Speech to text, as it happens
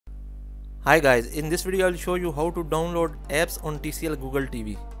Hi guys, in this video I will show you how to download apps on TCL Google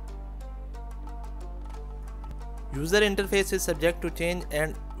TV. User interface is subject to change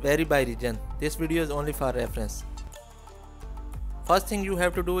and vary by region. This video is only for reference. First thing you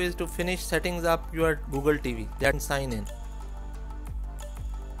have to do is to finish settings up your Google TV, then sign in.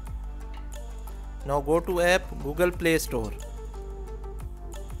 Now go to app Google Play Store.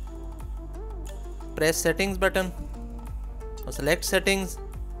 Press settings button. Now select settings.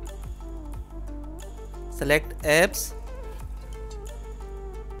 Select apps.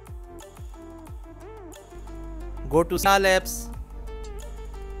 Go to all apps.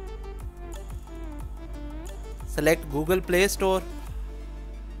 Select Google Play Store.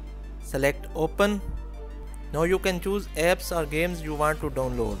 Select open. Now you can choose apps or games you want to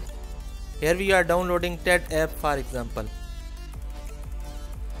download. Here we are downloading TED app for example.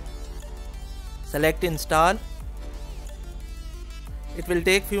 Select install. It will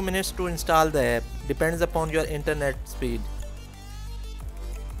take few minutes to install the app, depends upon your internet speed.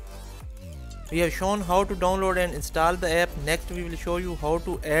 We have shown how to download and install the app. Next we will show you how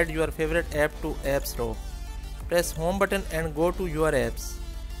to add your favorite app to App Store. Press home button and go to your apps.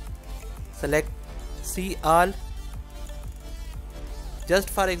 Select see all. Just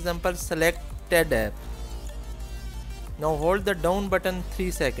for example select TED app. Now hold the down button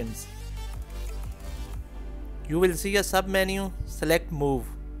 3 seconds. You will see a sub menu, select move.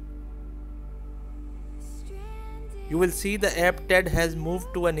 You will see the app TED has moved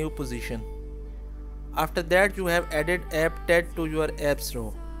to a new position. After that you have added app TED to your App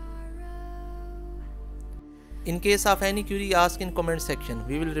Store. In case of any query, ask in comment section,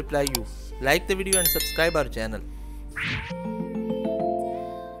 we will reply you. Like the video and subscribe our channel.